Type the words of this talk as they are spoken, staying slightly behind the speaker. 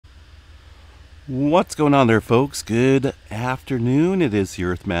What's going on there, folks? Good afternoon. It is the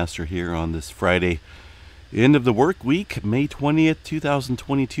Earthmaster here on this Friday, end of the work week, May 20th,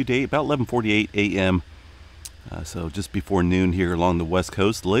 2022 date, about 11:48 a.m. So just before noon here along the west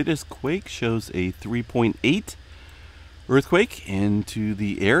coast. The latest quake shows a 3.8 earthquake into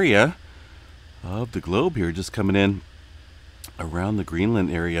the area of the globe here, just coming in around the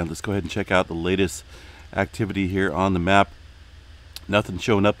Greenland area. Let's go ahead and check out the latest activity here on the map. Nothing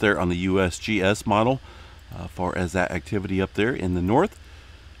showing up there on the USGS model far as that activity up there in the north,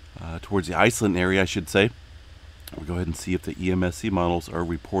 towards the Iceland area, I should say. We'll go ahead and see if the EMSC models are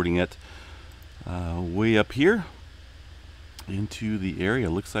reporting it way up here into the area.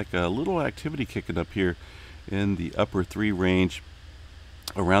 Looks like a little activity kicking up here in the upper 3 range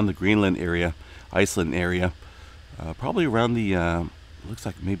around the Greenland area, Iceland area. Probably around the, looks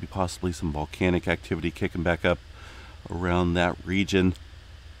like maybe possibly some volcanic activity kicking back up around that region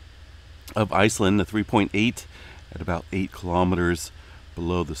of Iceland. The 3.8 at about 8 kilometers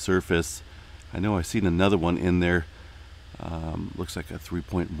below the surface. I know I've seen another one in there. Looks like a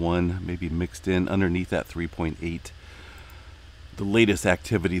 3.1 maybe mixed in underneath that 3.8. The latest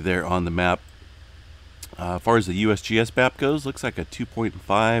activity there on the map. As far as the USGS map goes, looks like a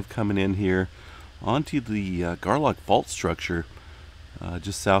 2.5 coming in here onto the Garlock fault structure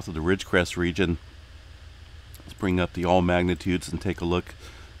just south of the Ridgecrest region. Let's bring up the all magnitudes and take a look,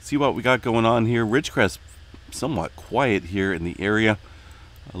 see what we got going on here. Ridgecrest somewhat quiet here in the area.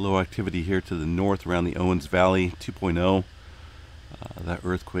 A low activity here to the north around the Owens Valley, 2.0. That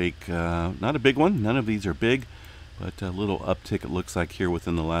earthquake, not a big one. None of these are big, but a little uptick it looks like here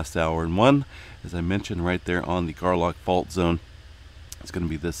within the last hour. And one, as I mentioned, right there on the Garlock fault zone. It's going to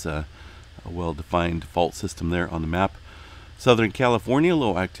be this well-defined fault system there on the map. Southern California,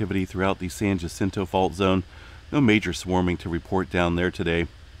 low activity throughout the San Jacinto fault zone. No major swarming to report down there today.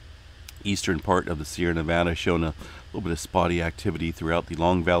 Eastern part of the Sierra Nevada showing a little bit of spotty activity throughout the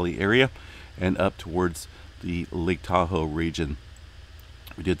Long Valley area and up towards the Lake Tahoe region.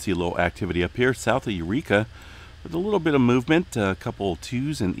 We did see a little activity up here south of Eureka with a little bit of movement, a couple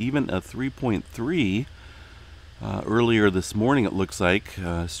 2s and even a 3.3 earlier this morning, it looks like,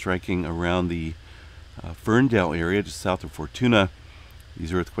 striking around the Ferndale area just south of Fortuna.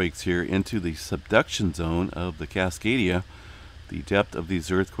 These earthquakes here into the subduction zone of the Cascadia. The depth of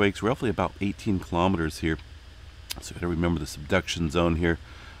these earthquakes roughly about 18 kilometers here. So you got to remember the subduction zone here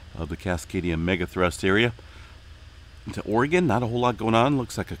of the Cascadia megathrust area. Into Oregon, not a whole lot going on.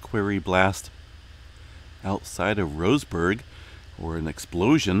 Looks like a query blast outside of Roseburg, or an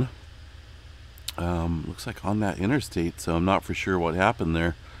explosion. Looks like on that interstate, so I'm not for sure what happened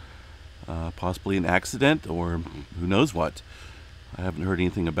there. Possibly an accident, or who knows what. I haven't heard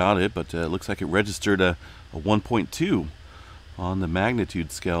anything about it, but it looks like it registered a 1.2 on the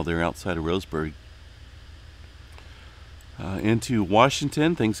magnitude scale there outside of Roseburg. Into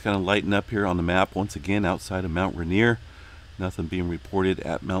Washington, things kind of lighten up here on the map once again outside of Mount Rainier. Nothing being reported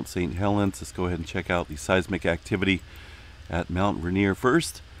at Mount St. Helens. Let's go ahead and check out the seismic activity at Mount Rainier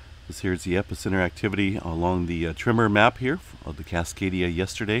first. This here's the epicenter activity along the tremor map here of the Cascadia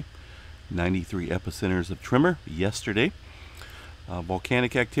yesterday. 93 epicenters of tremor yesterday.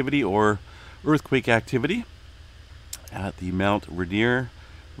 Volcanic activity or earthquake activity at the Mount Rainier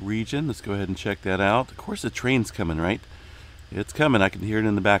region. Let's go ahead and check that out. Of course, the train's coming, right? It's coming. I can hear it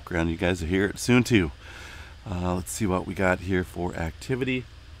in the background. You guys will hear it soon too. Let's see what we got here for activity.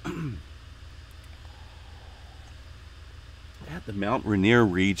 At the Mount Rainier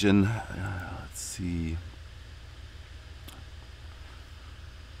region, let's see.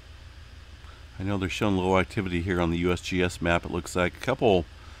 I know they're showing low activity here on the USGS map. It looks like a couple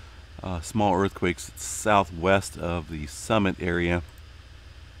small earthquakes southwest of the summit area.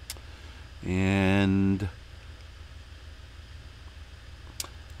 And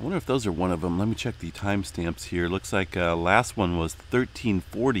I wonder if those are one of them. Let me check the timestamps here. Looks like last one was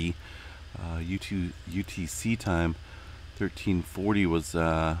 1340 UTC time. 1340 was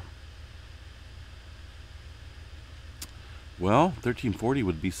well, 1340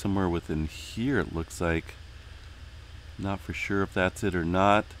 would be somewhere within here, it looks like. Not for sure if that's it or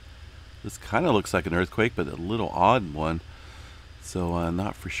not. This kind of looks like an earthquake, but a little odd one. So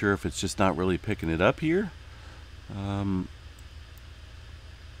not for sure if it's just not really picking it up here. Let's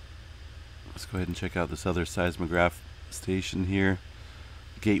go ahead and check out this other seismograph station here.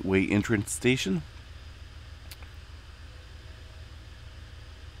 Gateway entrance station.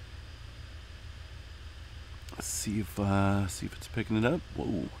 See if it's picking it up.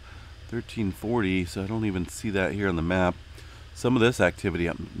 Whoa, 1340. So I don't even see that here on the map. Some of this activity,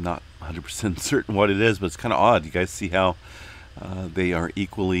 I'm not 100% certain what it is, but it's kind of odd. You guys see how they are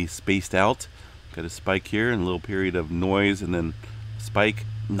equally spaced out. Got a spike here and a little period of noise and then spike.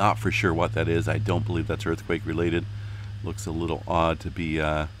 Not for sure what that is. I don't believe that's earthquake related. Looks a little odd to be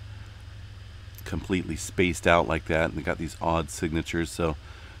completely spaced out like that, and they got these odd signatures. So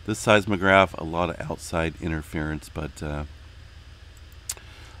this seismograph, a lot of outside interference, but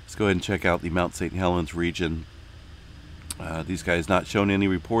let's go ahead and check out the Mount St. Helens region. These guys not shown any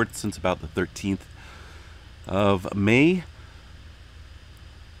reports since about the 13th of May.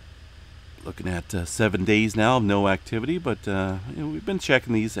 Looking at 7 days now of no activity, but we've been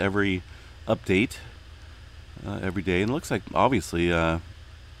checking these every update every day, and it looks like obviously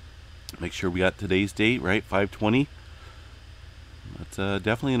make sure we got today's date right, 5/20. That's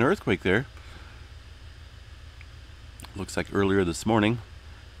definitely an earthquake there. Looks like earlier this morning,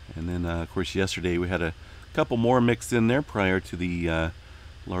 and then of course yesterday we had a couple more mixed in there prior to the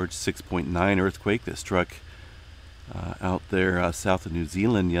large 6.9 earthquake that struck out there south of New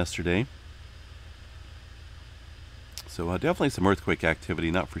Zealand yesterday. So definitely some earthquake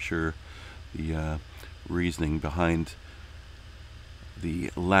activity. Not for sure the reasoning behind the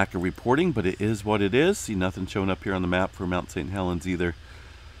lack of reporting, but it is what it is. See nothing showing up here on the map for Mount St. Helens either.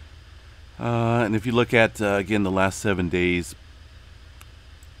 And if you look at again the last 7 days,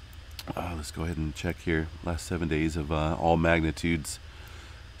 let's go ahead and check here. Last 7 days of all magnitudes,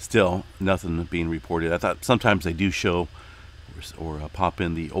 still nothing being reported. I thought sometimes they do show or pop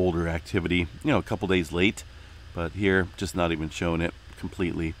in the older activity, a couple days late, but here just not even showing it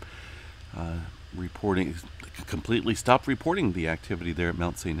completely. Reporting completely stopped reporting the activity there at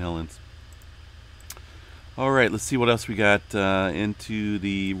Mount St. Helens. All right, let's see what else we got into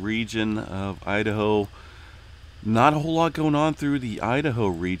the region of Idaho. Not a whole lot going on through the Idaho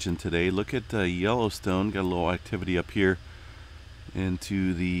region today. Look at Yellowstone. Got a little activity up here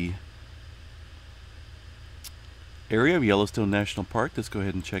into the area of Yellowstone National Park. Let's go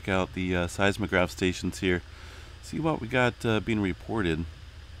ahead and check out the seismograph stations here. See what we got being reported.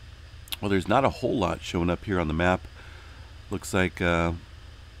 Well, there's not a whole lot showing up here on the map. Looks like,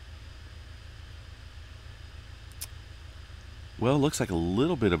 looks like a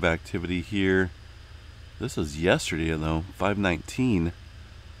little bit of activity here. This was yesterday, though, 5/19.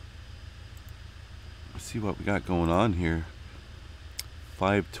 Let's see what we got going on here.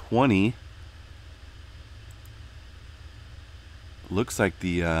 5/20. Looks like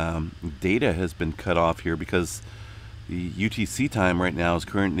the data has been cut off here because the UTC time right now is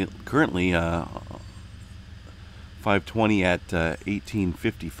currently 5/20 at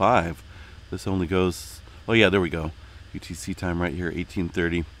 18:55. This only goes, oh yeah, there we go. UTC time right here,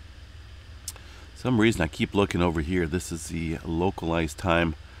 18:30. Some reason I keep looking over here. This is the localized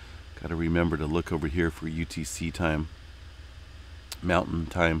time. Got to remember to look over here for UTC time, mountain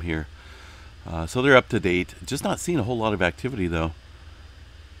time here. So they're up to date. Just not seeing a whole lot of activity though.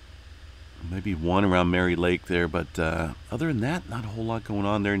 Maybe one around Mary Lake there, but other than that, not a whole lot going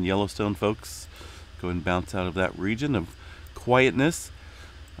on there in Yellowstone, folks. Go ahead and bounce out of that region of quietness.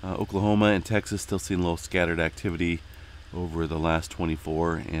 Oklahoma and Texas still seeing a little scattered activity over the last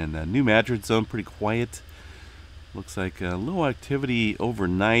 24, and New Madrid zone pretty quiet. Looks like a little activity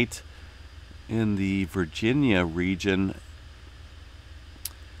overnight in the Virginia region.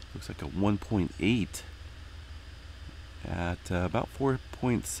 Looks like a 1.8 at about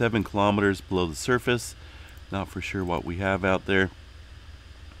 4.7 kilometers below the surface. Not for sure what we have out there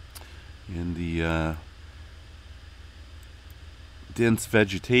in the dense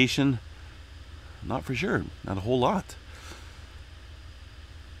vegetation. Not for sure. Not a whole lot.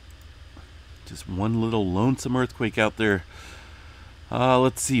 Just one little lonesome earthquake out there.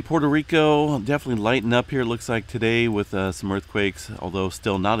 Let's see. Puerto Rico definitely lighting up here. Looks like today with some earthquakes, although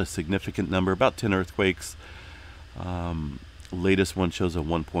still not a significant number. About 10 earthquakes. Latest one shows a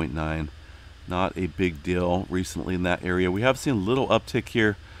 1.9. Not a big deal recently in that area. We have seen a little uptick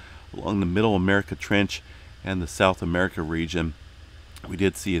here along the Middle America Trench and the South America region. We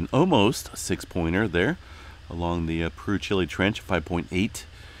did see an almost 6-pointer there along the Peru-Chile Trench, 5.8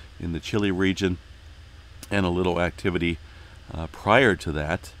 in the Chile region, and a little activity prior to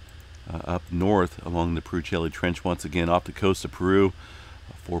that up north along the Peru-Chile Trench, once again off the coast of Peru,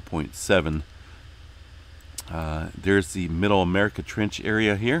 4.7. There's the Middle America Trench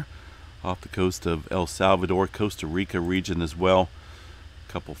area here off the coast of El Salvador, Costa Rica region as well.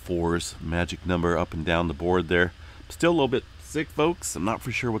 A couple 4s, magic number up and down the board there. Still a little bit sick, folks. I'm not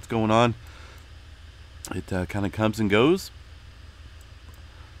for sure what's going on. It kind of comes and goes.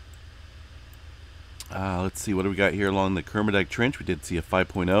 Let's see, what do we got here along the Kermadec Trench? We did see a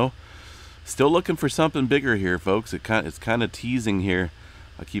 5.0. Still looking for something bigger here, folks. It's kind of teasing here.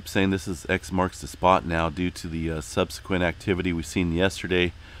 I keep saying this is X marks the spot now due to the subsequent activity we've seen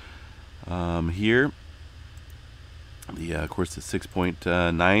yesterday Here, of course, the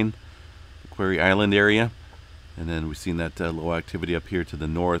 6.9 Quarry Island area, and then we've seen that low activity up here to the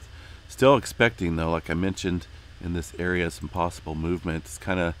north. Still expecting, though, like I mentioned, in this area some possible movement. It's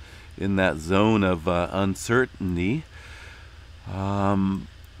kind of in that zone of uncertainty.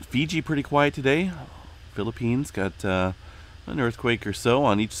 Fiji pretty quiet today. Philippines got an earthquake or so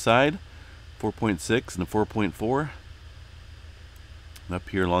on each side, 4.6 and a 4.4. Up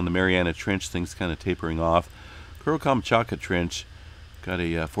here along the Mariana Trench, things kind of tapering off. Kuro-Kamchatka Trench got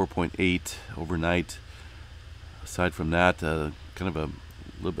a 4.8 overnight. Aside from that, kind of a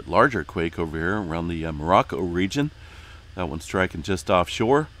little bit larger quake over here around the Morocco region. That one striking just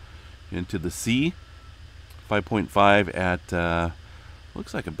offshore into the sea. 5.5 at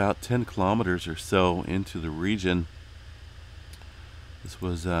looks like about 10 kilometers or so into the region. This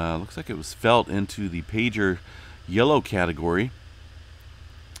was looks like it was felt into the pager yellow category.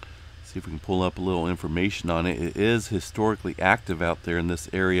 See if we can pull up a little information on it. It is historically active out there in this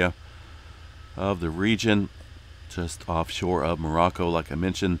area of the region, just offshore of Morocco. Like I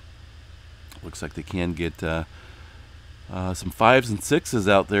mentioned, looks like they can get some 5s and 6s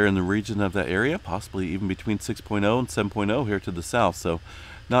out there in the region of that area, possibly even between 6.0 and 7.0 here to the south. So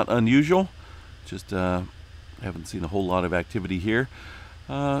not unusual, just haven't seen a whole lot of activity here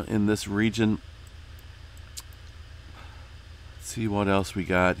in this region. Let's see what else we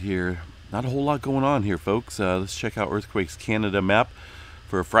got here. Not a whole lot going on here, folks. Let's check out Earthquakes Canada map.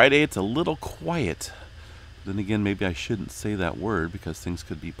 For a Friday, it's a little quiet. Then again, maybe I shouldn't say that word because things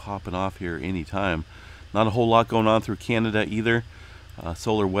could be popping off here anytime. Not a whole lot going on through Canada either.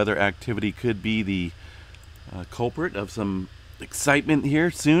 Solar weather activity could be the culprit of some excitement here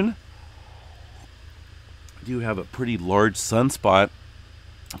soon. We do have a pretty large sunspot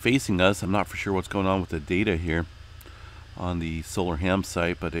facing us. I'm not for sure what's going on with the data here on the Solar Ham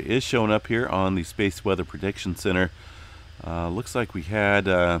site, but it is showing up here on the Space Weather Prediction Center. Looks like we had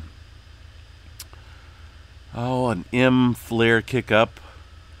an M flare kick up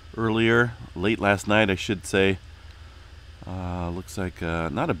earlier, late last night I should say. Looks like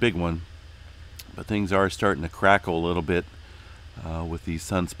not a big one, but things are starting to crackle a little bit with these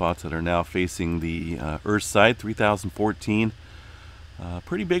sunspots that are now facing the Earth side. 3014,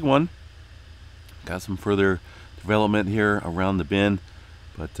 pretty big one. Got some further development here around the bend,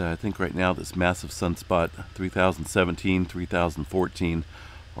 but I think right now this massive sunspot 3017, 3014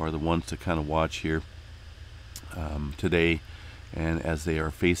 are the ones to kind of watch here today, and as they are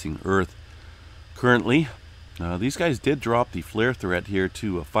facing Earth currently. These guys did drop the flare threat here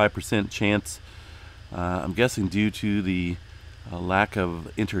to a 5% chance. I'm guessing due to the lack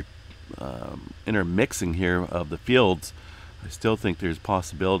of intermixing here of the fields. I still think there's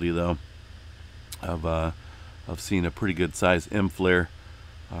possibility though of seeing a pretty good size M flare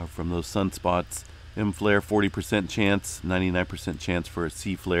from those sunspots. M flare 40% chance, 99% chance for a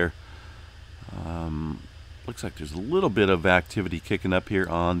C flare. Looks like there's a little bit of activity kicking up here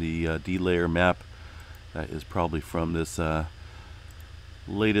on the D layer map. That is probably from this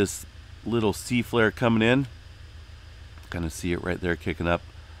latest little C flare coming in. Kind of see it right there kicking up.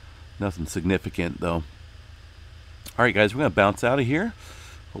 Nothing significant though. Alright guys, we're going to bounce out of here.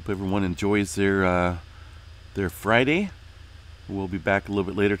 Hope everyone enjoys their Friday. We'll be back a little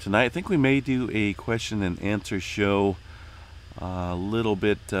bit later tonight. I think we may do a question and answer show a little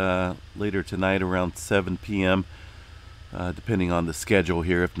bit later tonight around 7 p.m. Depending on the schedule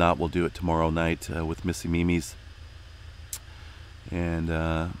here. If not, we'll do it tomorrow night with Missy Mimi's and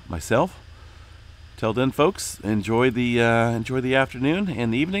myself. Till then, folks, enjoy the afternoon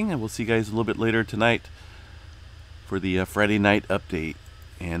and the evening, and we'll see you guys a little bit later tonight for the Friday night update.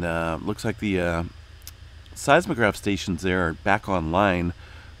 And looks like the seismograph stations there are back online.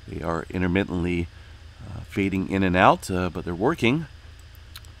 They are intermittently fading in and out, but they're working.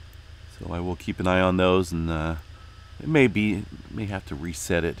 So I will keep an eye on those, and it may have to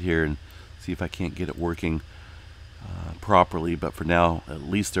reset it here and see if I can't get it working properly. But for now, at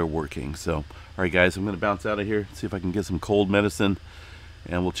least they're working. So, all right, guys, I'm going to bounce out of here, see if I can get some cold medicine,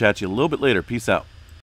 and we'll chat to you a little bit later. Peace out.